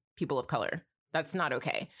them people of color? That's not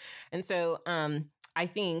okay. And so I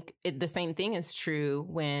think the same thing is true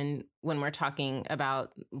when we're talking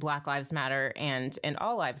about Black Lives Matter and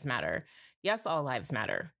All Lives Matter. Yes, all lives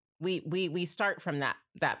matter. We start from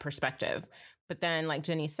that perspective. But then, like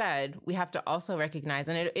Jenny said, we have to also recognize,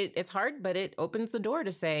 and it's hard, but it opens the door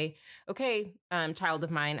to say, okay, child of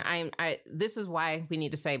mine, this is why we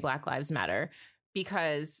need to say Black Lives Matter,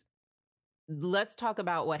 because let's talk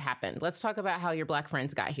about what happened. Let's talk about how your Black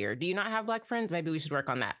friends got here. Do you not have Black friends? Maybe we should work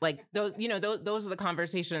on that. Like those, those are the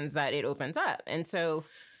conversations that it opens up. And so,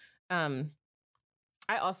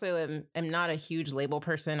 I also am not a huge label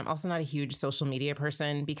person. I'm also not a huge social media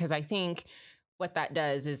person, because I think what that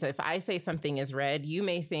does is if I say something is red, you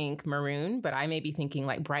may think maroon, but I may be thinking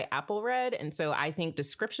like bright apple red. And so I think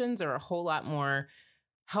descriptions are a whole lot more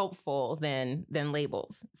helpful than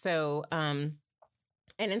labels. So, and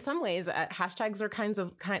in some ways, hashtags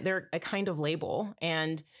are they're a kind of label,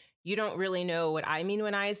 and you don't really know what I mean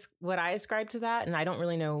when I ascribe to that, and I don't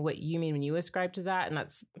really know what you mean when you ascribe to that, and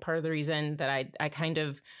that's part of the reason that I kind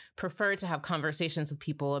of prefer to have conversations with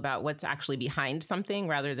people about what's actually behind something,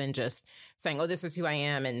 rather than just saying, "Oh, this is who I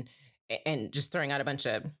am," and just throwing out a bunch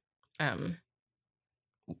of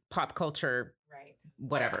pop culture,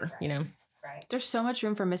 whatever, Right. There's so much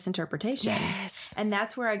room for misinterpretation. Yes. And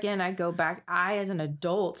that's where, again, I go back. I, as an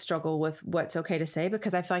adult, struggle with what's okay to say,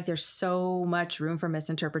 because I feel like there's so much room for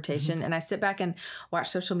misinterpretation. Mm-hmm. And I sit back and watch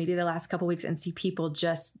social media the last couple of weeks and see people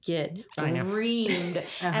just get reamed.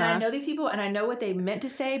 And I know these people, and I know what they meant to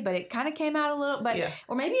say, but it kind of came out a little,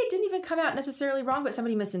 or maybe it didn't even come out necessarily wrong, but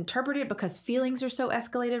somebody misinterpreted it because feelings are so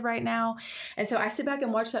escalated right now. And so I sit back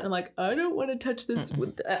and watch that, and I'm like, I don't want to touch this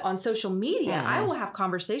on social media. I will have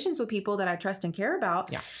conversations with people that I trust and care about.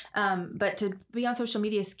 Yeah. But to be on social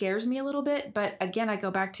media scares me a little bit. But again, I go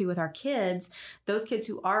back to with our kids, those kids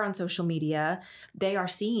who are on social media, they are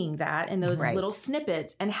seeing that in those little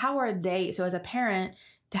snippets. And how are they? So as a parent,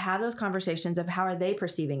 to have those conversations of how are they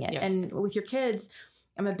perceiving it? Yes. And with your kids,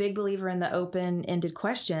 I'm a big believer in the open-ended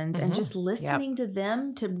questions and just listening to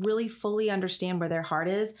them to really fully understand where their heart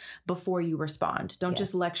is before you respond. Don't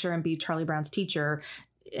just lecture and be Charlie Brown's teacher.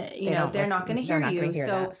 They're not going to hear you.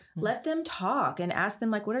 So let them talk and ask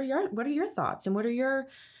them, like, what are your thoughts, and what are your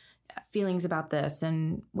feelings about this,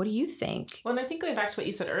 and what do you think? Well, and I think going back to what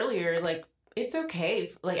you said earlier, like, it's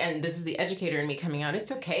okay, and this is the educator in me coming out,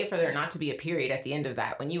 it's okay for there not to be a period at the end of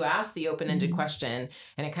that. When you ask the open-ended question,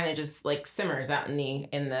 and it kind of just like simmers out in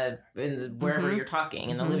the wherever you're talking,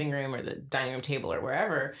 in the living room or the dining room table or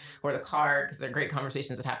wherever, or the car, because they're great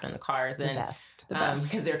conversations that happen in the car. Then the best,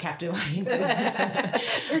 because they're captive audiences.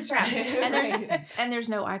 They're trapped, and there's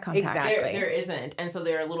no eye contact. Exactly, there isn't, and so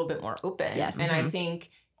they're a little bit more open. Yes, and I think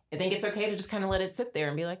it's okay to just kind of let it sit there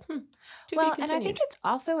and be like, to be and continued. I think it's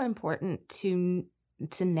also important to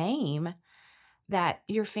name that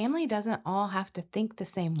your family doesn't all have to think the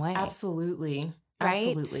same way. Absolutely. Right?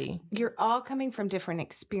 Absolutely. You're all coming from different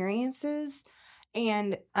experiences,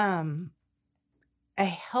 and a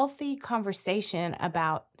healthy conversation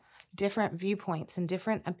about different viewpoints and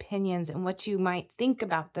different opinions and what you might think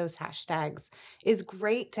about those hashtags is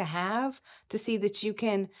great to have, to see that you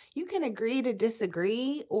can agree to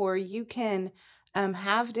disagree, or you can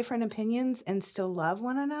have different opinions and still love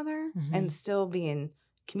one another and still be in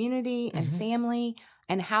community and family,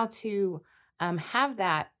 and how to have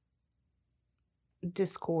that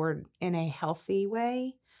discord in a healthy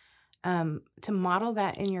way, to model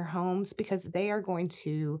that in your homes, because they are going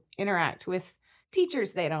to interact with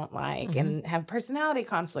teachers they don't like and have personality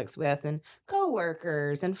conflicts with, and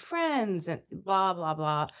coworkers and friends and blah, blah,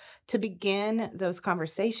 blah. To begin those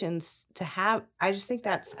conversations, I just think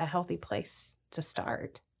that's a healthy place to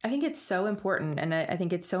start. I think it's so important. And I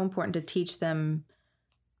think it's so important to teach them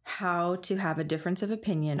how to have a difference of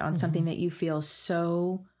opinion on something that you feel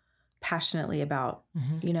so passionately about.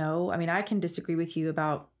 You know, I mean, I can disagree with you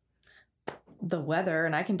about the weather,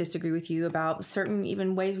 and I can disagree with you about certain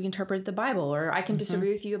even ways we interpret the Bible, or I can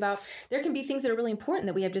disagree with you about, there can be things that are really important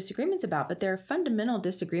that we have disagreements about, but there are fundamental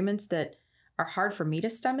disagreements that are hard for me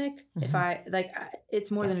to stomach. If I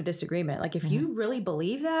it's more than a disagreement. Like if you really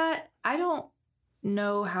believe that, I don't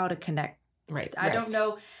know how to connect. I don't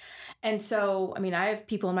know. And so, I mean, I have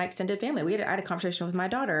people in my extended family. I had a conversation with my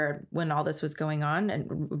daughter when all this was going on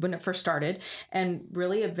and when it first started, and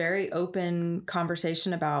really a very open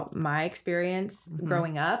conversation about my experience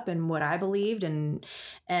growing up and what I believed, and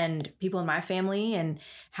people in my family and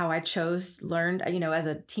how I learned, you know, as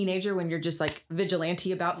a teenager when you're just like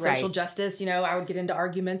vigilante about social justice, you know, I would get into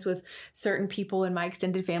arguments with certain people in my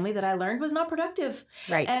extended family that I learned was not productive.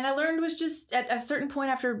 And I learned was just at a certain point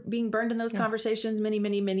after being burned in those conversations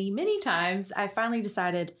many times, I finally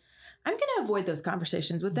decided I'm going to avoid those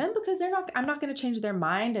conversations with them because I'm not going to change their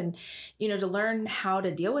mind, and, you know, to learn how to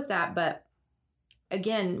deal with that. But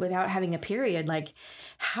again, without having a period, like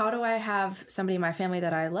how do I have somebody in my family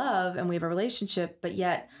that I love and we have a relationship, but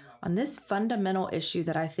yet on this fundamental issue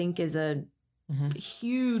that I think is a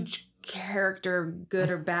huge character, good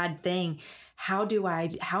or bad thing, how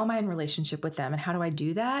am I in relationship with them, and how do I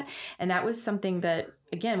do that? And that was something that,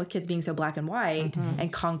 again, with kids being so black and white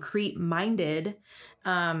and concrete minded,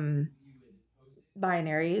 binary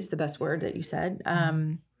is the best word that you said.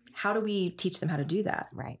 How do we teach them how to do that?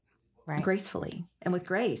 Right. Gracefully and with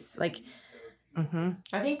grace. Like, I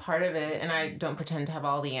think part of it, and I don't pretend to have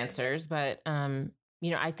all the answers, but,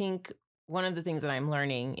 you know, I think one of the things that I'm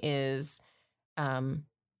learning is,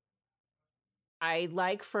 I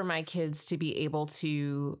like for my kids to be able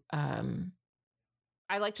to, I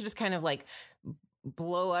like to just kind of like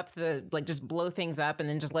just blow things up and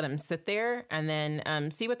then just let them sit there and then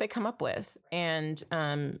see what they come up with. And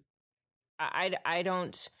I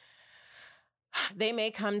don't, they may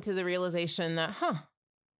come to the realization that,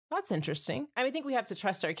 that's interesting. I think we have to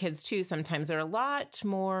trust our kids too. Sometimes they're a lot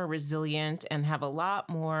more resilient and have a lot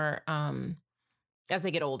more, as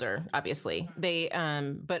they get older, obviously they,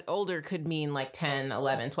 but older could mean like 10,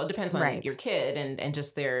 11, 12, depends on your kid and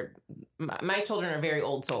just my children are very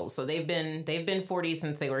old souls. So they've been 40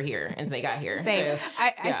 since they were here and they got here. Same.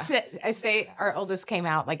 So, I say our oldest came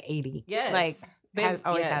out like 80. Yes. Like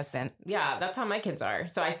always has been. Yeah. That's how my kids are.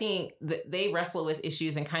 So I think that they wrestle with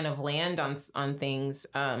issues and kind of land on things,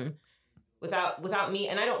 without me,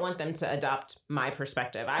 and I don't want them to adopt my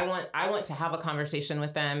perspective. I want to have a conversation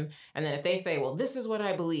with them, and then if they say, "Well, this is what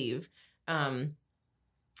I believe," when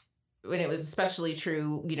it was especially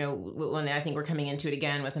true, you know, when I think we're coming into it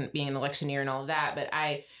again with being an election year and all of that. But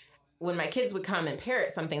when my kids would come and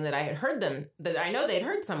parrot something that I had heard that I know they'd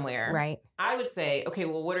heard somewhere, I would say, "Okay,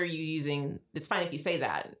 well, what are you using? It's fine if you say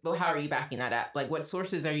that, but how are you backing that up? Like, what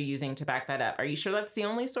sources are you using to back that up? Are you sure that's the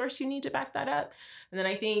only source you need to back that up?" And then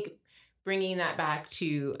I think, bringing that back to,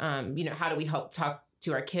 you know, how do we help talk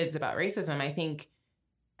to our kids about racism? I think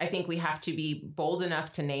we have to be bold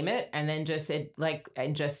enough to name it, and then just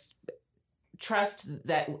trust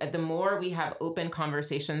that the more we have open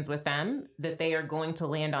conversations with them, that they are going to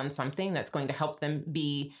land on something that's going to help them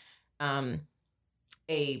be a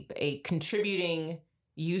contributing,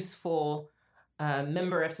 useful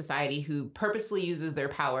member of society who purposefully uses their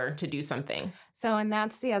power to do something. So, and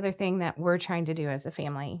that's the other thing that we're trying to do as a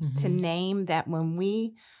family, to name that when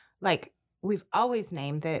we've always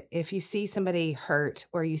named that if you see somebody hurt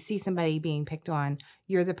or you see somebody being picked on,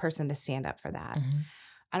 you're the person to stand up for that.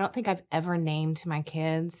 I don't think I've ever named to my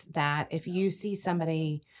kids that if you see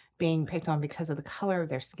somebody being picked on because of the color of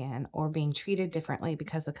their skin or being treated differently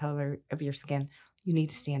because of the color of your skin, you need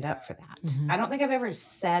to stand up for that. I don't think I've ever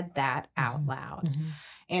said that out loud.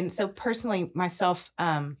 And so personally, myself,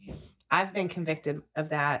 I've been convicted of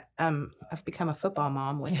that. I've become a football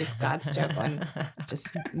mom, which is God's joke on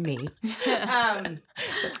just me.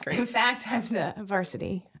 That's great. In fact, I'm the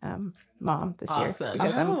varsity mom this year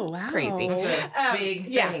because I'm crazy. That's a big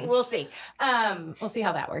thing. Yeah, we'll see. We'll see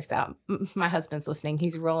how that works out. My husband's listening.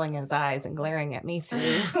 He's rolling his eyes and glaring at me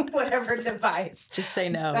through whatever device. Just say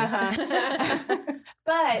no.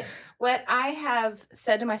 But what I have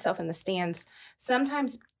said to myself in the stands,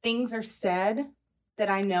 sometimes things are said that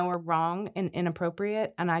I know are wrong and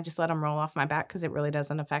inappropriate, and I just let them roll off my back because it really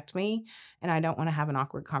doesn't affect me, and I don't want to have an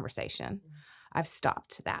awkward conversation. I've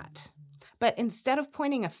stopped that. But instead of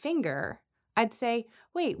pointing a finger, I'd say,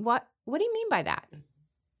 wait, what do you mean by that?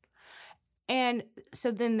 And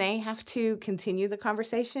so then they have to continue the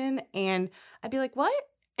conversation, and I'd be like, what?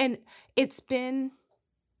 And it's been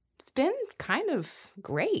kind of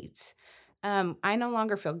great I no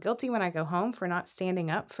longer feel guilty when I go home for not standing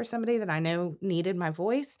up for somebody that I know needed my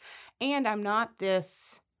voice. And I'm not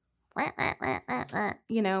this, it's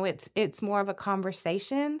more of a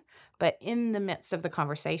conversation, but in the midst of the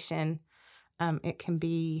conversation, it can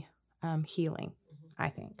be healing, I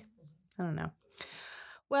think. I don't know.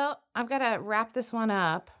 Well, I've got to wrap this one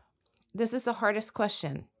up. This is the hardest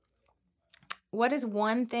question. What is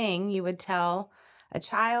one thing you would tell a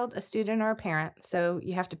child, a student, or a parent? So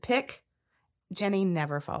you have to pick. Jenny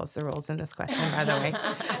never follows the rules in this question, by the way.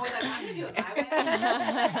 I'm gonna do it my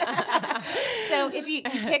way. So if you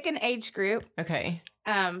pick an age group, Okay.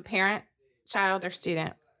 Parent, child, or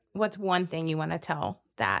student, what's one thing you want to tell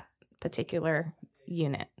that particular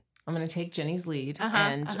unit? I'm going to take Jenny's lead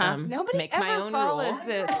and Nobody make ever my own follows rule.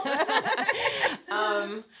 this.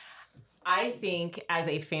 I think as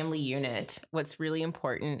a family unit, what's really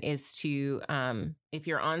important is to, if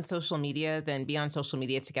you're on social media, then be on social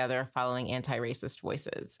media together following anti-racist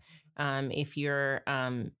voices. If you're,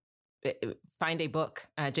 find a book,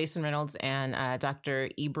 Jason Reynolds and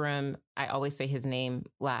Dr. Ibram, I always say his name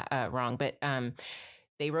wrong, but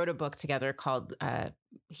they wrote a book together called,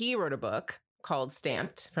 he wrote a book called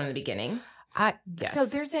Stamped from the Beginning. Yes. So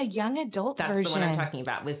there's a young adult That's version. the one I'm talking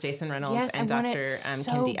about with Jason Reynolds Yes, and I want Dr. it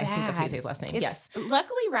so Kendi. I think that's how you bad. say his last name. It's- Yes.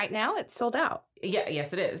 Luckily, right now it's sold out. Yeah.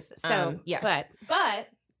 Yes, it is. So, yes. but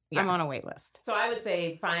Yeah. I'm on a wait list. So I would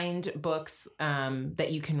say find books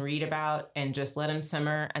that you can read about and just let them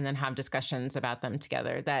simmer and then have discussions about them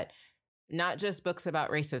together. That not just books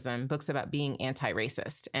about racism, books about being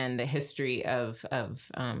anti-racist and the history of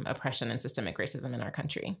oppression and systemic racism in our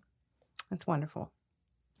country. That's wonderful.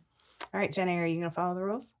 All right, Jenny, are you going to follow the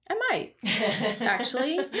rules? I might,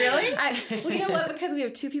 actually. Really? Well, you know what? Because we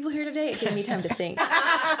have two people here today, it gave me time to think.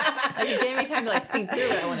 It gave me time to think through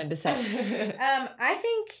what I wanted to say. I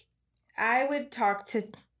think I would talk to.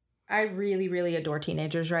 I really, really adore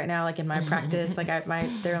teenagers right now. In my practice,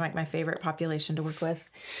 they're my favorite population to work with,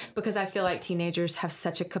 because I feel like teenagers have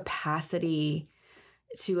such a capacity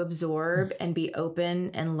to absorb and be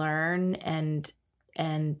open and learn and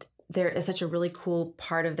there is such a really cool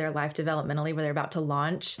part of their life developmentally where they're about to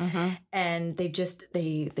launch, and they just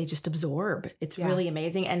absorb. It's really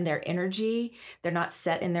amazing. And their energy, they're not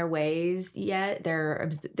set in their ways yet. They're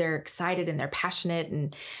excited and they're passionate.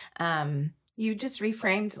 And you just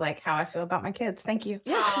reframed how I feel about my kids. Thank you.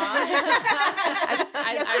 yes.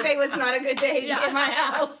 Yesterday was not a good day in my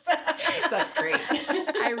house. That's great.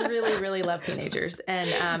 I really, really love teenagers,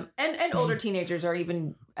 and older teenagers are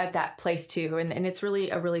even at that place too. And it's really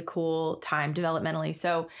a really cool time developmentally.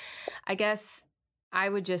 So I guess I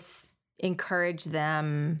would just encourage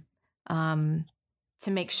them to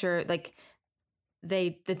make sure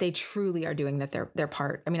they truly are doing their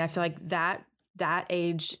part. I mean, I feel like that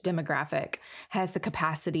age demographic has the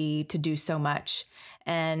capacity to do so much,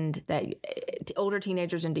 and that older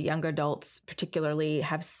teenagers into younger adults particularly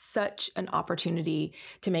have such an opportunity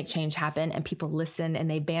to make change happen, and people listen and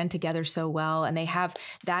they band together so well, and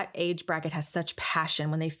that age bracket has such passion.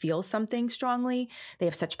 When they feel something strongly, they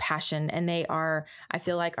have such passion, and I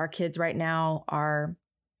feel like our kids right now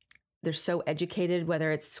they're so educated,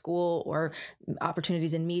 whether it's school or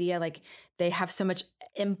opportunities in media. They have so much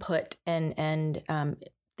input and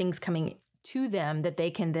things coming to them that they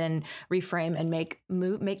can then reframe and make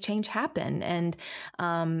change happen. And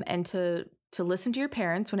to listen to your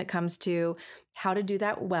parents when it comes to how to do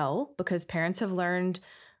that well, because parents have learned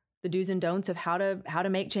the do's and don'ts of how to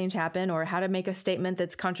make change happen, or how to make a statement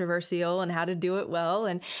that's controversial and how to do it well.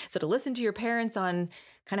 And so to listen to your parents on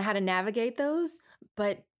kind of how to navigate those,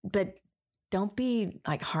 but don't be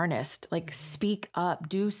harnessed. Speak up,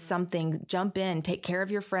 do something, jump in, take care of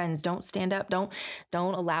your friends. Don't stand up. Don't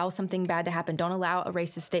allow something bad to happen. Don't allow a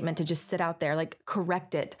racist statement to just sit out there.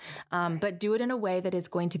 Correct it, but do it in a way that is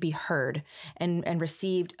going to be heard and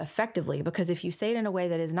received effectively. Because if you say it in a way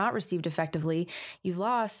that is not received effectively, you've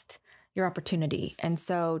lost your opportunity. And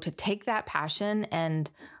so to take that passion and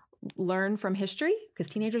learn from history, because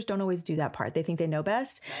teenagers don't always do that part. They think they know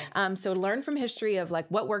best. So learn from history of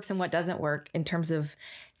what works and what doesn't work in terms of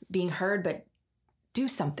being heard, but do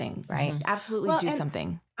something, right? Mm-hmm. Absolutely do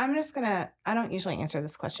something. I'm just I don't usually answer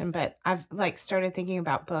this question, but I've started thinking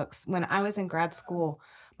about books. When I was in grad school,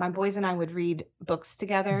 my boys and I would read books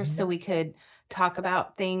together so we could talk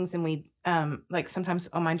about things. And we sometimes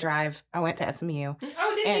on my drive, I went to SMU.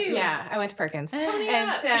 Oh, did you? Yeah, I went to Perkins. Oh, yeah.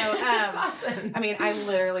 And so that's awesome. I mean, I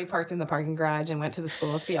literally parked in the parking garage and went to the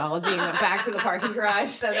School of Theology and went back to the parking garage.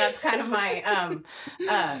 So that's kind of my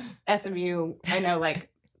SMU, I know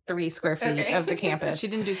 3 square feet of the campus. She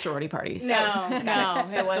didn't do sorority parties. No, it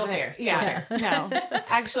That's wasn't. still fair. Yeah, no.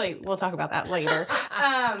 Actually, we'll talk about that later.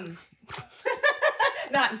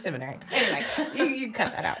 Not in seminary. Anyway, you can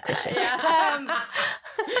cut that out, Christian.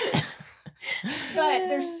 But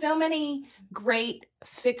there's so many great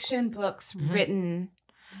fiction books written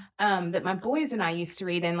that my boys and I used to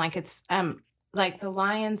read. And like it's like The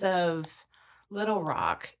Lions of Little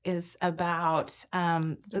Rock is about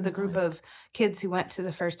the group of kids who went to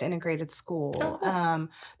the first integrated school. Oh, cool.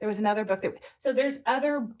 There was another book so there's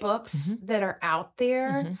other books that are out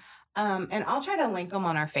there. And I'll try to link them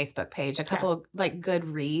on our Facebook page, a couple of like good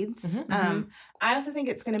reads. I also think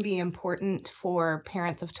it's going to be important for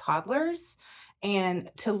parents of toddlers and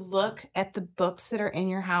to look at the books that are in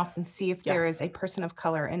your house and see if there is a person of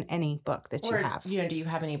color in any book that you have. You know, do you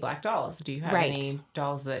have any black dolls? Do you have any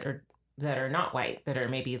dolls that are not white, that are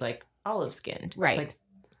maybe like olive skinned? Right. Like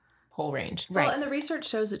whole range. Well, and the research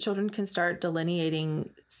shows that children can start delineating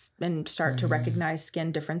and start to recognize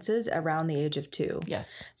skin differences around the age of 2.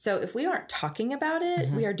 Yes. So if we aren't talking about it,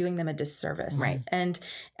 we are doing them a disservice. Right. And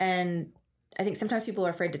I think sometimes people are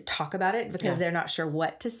afraid to talk about it because they're not sure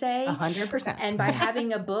what to say. 100%. And by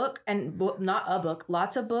having a book not a book,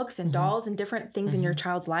 lots of books and dolls and different things in your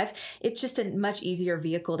child's life, it's just a much easier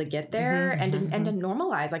vehicle to get there and to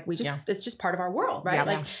normalize. Like it's just part of our world, right?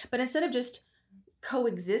 Yeah. But instead of just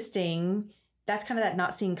coexisting, that's kind of that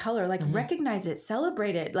not seeing color, like recognize it,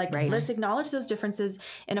 celebrate it. Like let's acknowledge those differences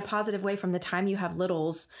in a positive way from the time you have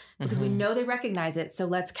littles, because we know they recognize it. So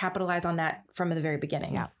let's capitalize on that from the very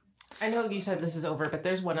beginning. Yeah. I know you said this is over, but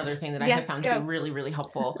there's one other thing that I have found to be really, really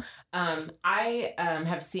helpful. I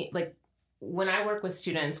have seen, like, when I work with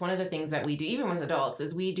students, one of the things that we do, even with adults,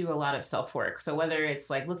 is we do a lot of self-work. So whether it's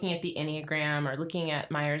like looking at the Enneagram or looking at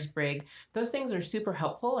Meyers-Briggs, those things are super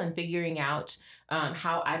helpful in figuring out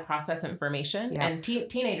how I process information. Yeah. And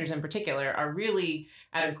teenagers in particular are really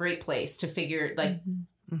at a great place to figure, like,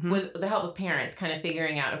 with the help of parents, kind of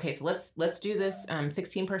figuring out, okay, so let's do this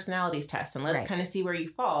 16 personalities test, and let's kind of see where you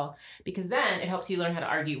fall, because then it helps you learn how to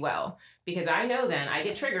argue well. Because I know then I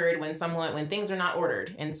get triggered when things are not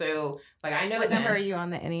ordered, and so like I know. What number are you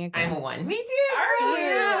on the Enneagram? I'm a 1. Me too. Are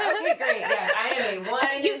you? Okay, great. Yes, I am a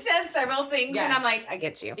 1. You said several things, and I'm like, I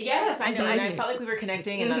get you. Yes, I know, and I felt like we were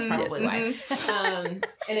connecting, and that's probably why.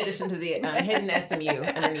 In addition to the hidden SMU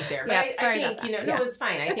underneath there, but I think no, it's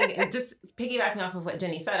fine. I think just piggybacking off of what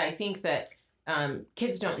Jenny said, I think that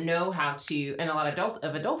kids don't know how to, and a lot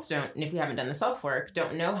of adults don't, and if we haven't done the self-work,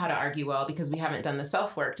 don't know how to argue well, because we haven't done the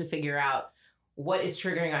self-work to figure out what is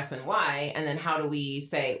triggering us and why, and then how do we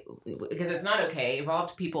say, because it's not okay.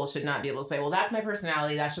 Evolved people should not be able to say, well, that's my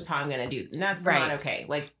personality, that's just how I'm going to do. And that's not okay.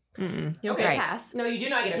 Like, you don't get a pass. No, you do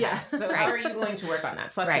not get a pass. So how are you going to work on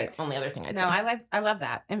that? So that's the only other thing I'd say. No, I love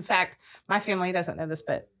that. In fact, my family doesn't know this,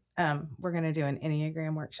 but we're going to do an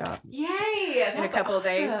Enneagram workshop. Yay! In a couple of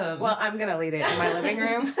days. Well, I'm going to lead it in my living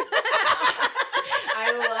room.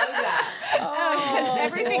 I love that.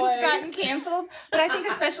 Everything's gotten canceled. But I think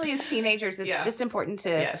especially as teenagers, it's just important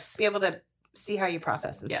to be able to see how you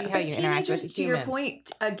process and see how you interact with humans. To your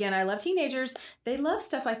point, again, I love teenagers. They love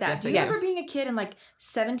stuff like that. Do you remember being a kid in like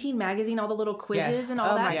 17 magazine, all the little quizzes and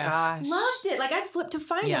all that? Oh my gosh. Loved it. Like I flipped to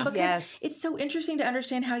find them because it's so interesting to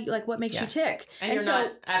understand how you, like, what makes you tick. And you're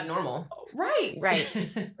not abnormal. Right.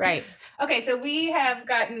 Okay, so we have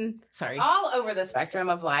gotten all over the spectrum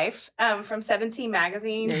of life, from 17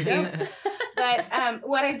 magazine to... But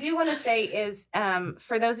what I do want to say is,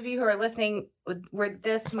 for those of you who are listening, where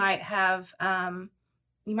this might have,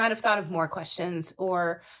 you might have thought of more questions,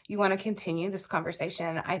 or you want to continue this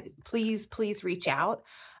conversation, please reach out.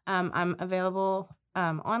 I'm available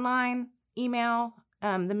online, email.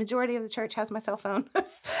 The majority of the church has my cell phone.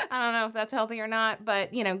 I don't know if that's healthy or not,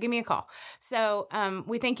 but give me a call. So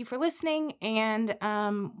we thank you for listening, and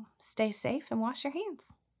stay safe and wash your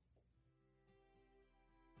hands.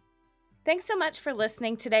 Thanks so much for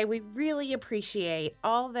listening today. We really appreciate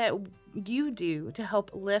all that you do to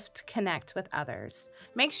help lift, connect with others.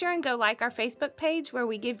 Make sure and go like our Facebook page, where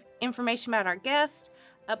we give information about our guests,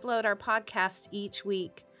 upload our podcast each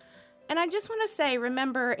week. And I just want to say,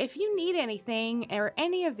 remember, if you need anything or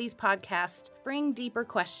any of these podcasts bring deeper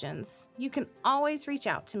questions, you can always reach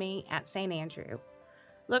out to me at St. Andrew.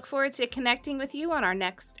 Look forward to connecting with you on our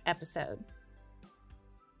next episode.